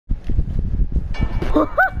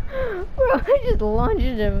Bro, I just launched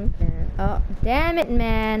him. Oh, damn it,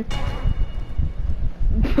 man.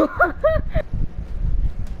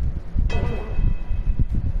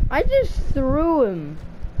 I just threw him.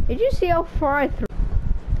 Did you see how far I threw?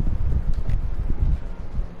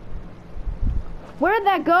 Where'd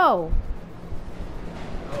that go?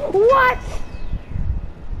 What?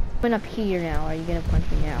 I'm up here now. Are you gonna punch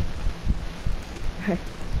me now?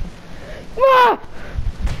 Ah!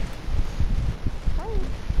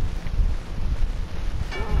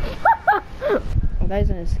 The guy's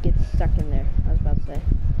gonna get stuck in there. I was about to say.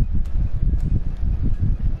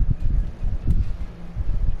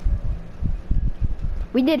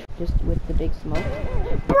 We did just with the big smoke.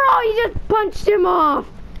 Bro, you just punched him off!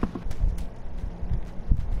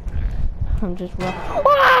 I'm just rough.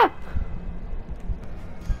 Ah!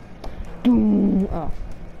 Doom. Oh.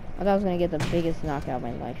 I thought I was gonna get the biggest knockout of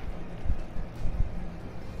my life.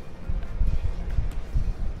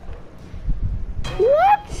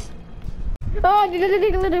 What? Oh,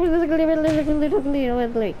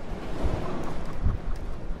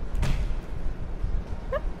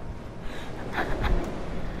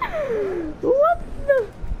 what the?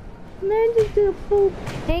 Man just did a full.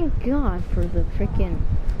 Thank God for the freaking.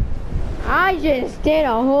 I just did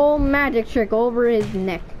a whole magic trick over his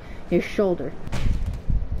neck, his shoulder.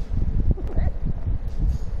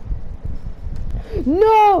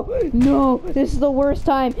 No! No! This is the worst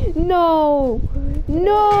time. No!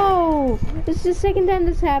 No! This is the second time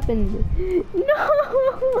this happened. No!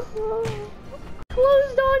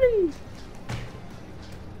 Closed on him.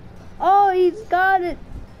 Oh, he's got it.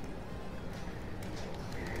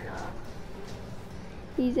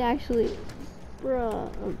 He's actually,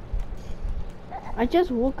 bruh. I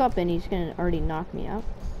just woke up and he's gonna already knock me out.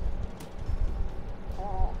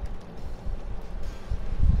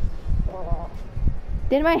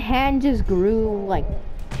 Then my hand just grew like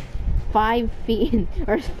 5 feet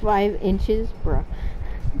or 5 inches, bro.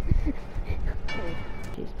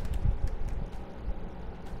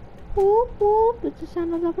 Whoop whoop! It's the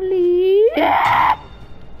sound of the police. Yeah!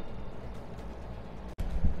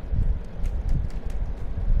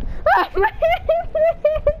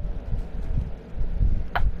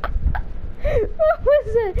 What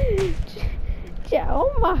was that?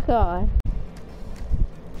 Oh my God.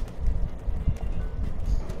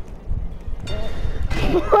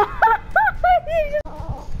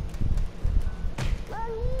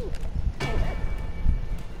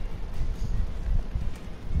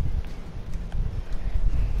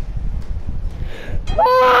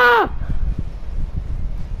 Ah!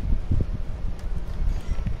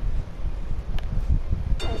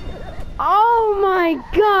 Oh my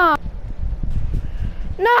God!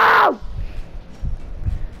 No!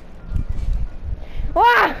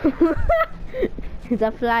 Ah! It's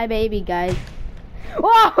a fly baby, guys.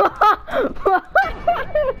 Oh!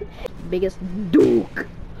 Biggest duke.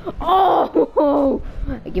 Oh!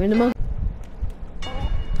 I give him the most.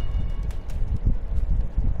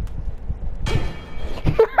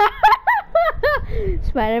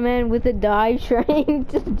 Spider-Man with a dive trying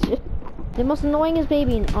to the most annoyingest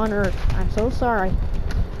baby on earth. I'm so sorry.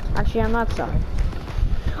 Actually, I'm not sorry.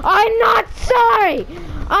 I'm not sorry!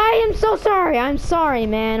 I am so sorry. I'm sorry,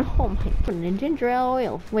 man. Oh my God. Ginger ale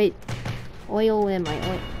oil. Wait. Oil in my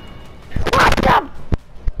oil. What the?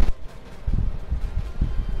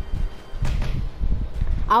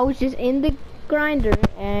 I was just in the grinder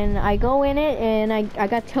and I go in it and I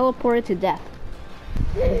got teleported to death.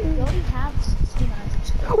 You already have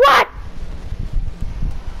What?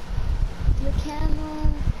 your camera.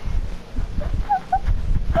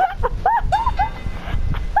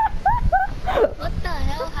 What the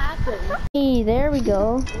hell happened? Hey, there we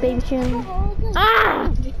go. Baby chin.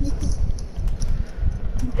 Ah!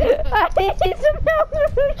 I hate some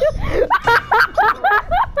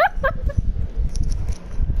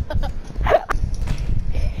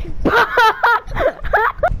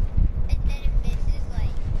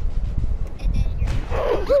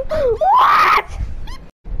What?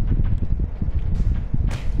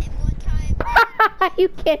 Are you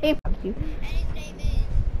kidding? You.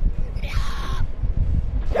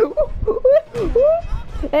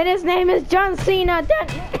 And his name is John Cena.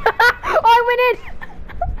 Oh, I went in.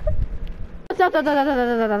 Stop. Stop.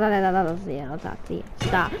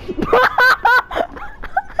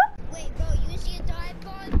 Wait, bro, you see a dive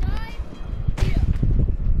bomb dive?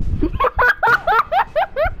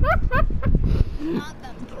 Not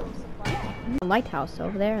them kills the Lighthouse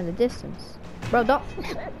over there in the distance. Bro, don't.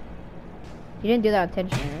 You didn't do that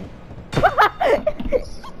intentionally, right?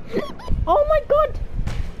 Oh my God.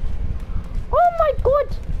 Oh my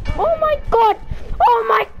God. Oh my God. Oh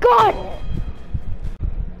my God.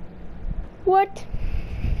 What?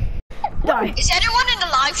 Die. Is anyone in the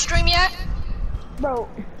live stream yet? Bro.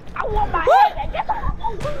 I want my head.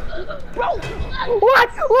 Bro. What?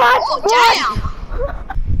 Oh,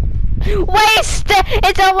 damn. Waste!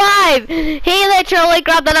 It's alive! He literally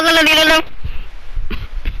grabbed the.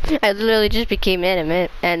 I literally just became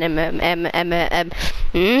animate.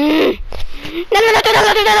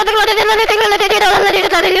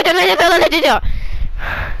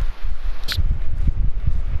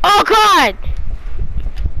 Oh god!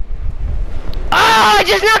 Oh, I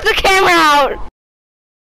just knocked the camera out!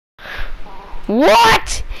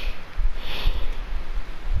 What?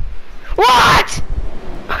 What?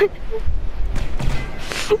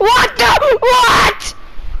 What the? What?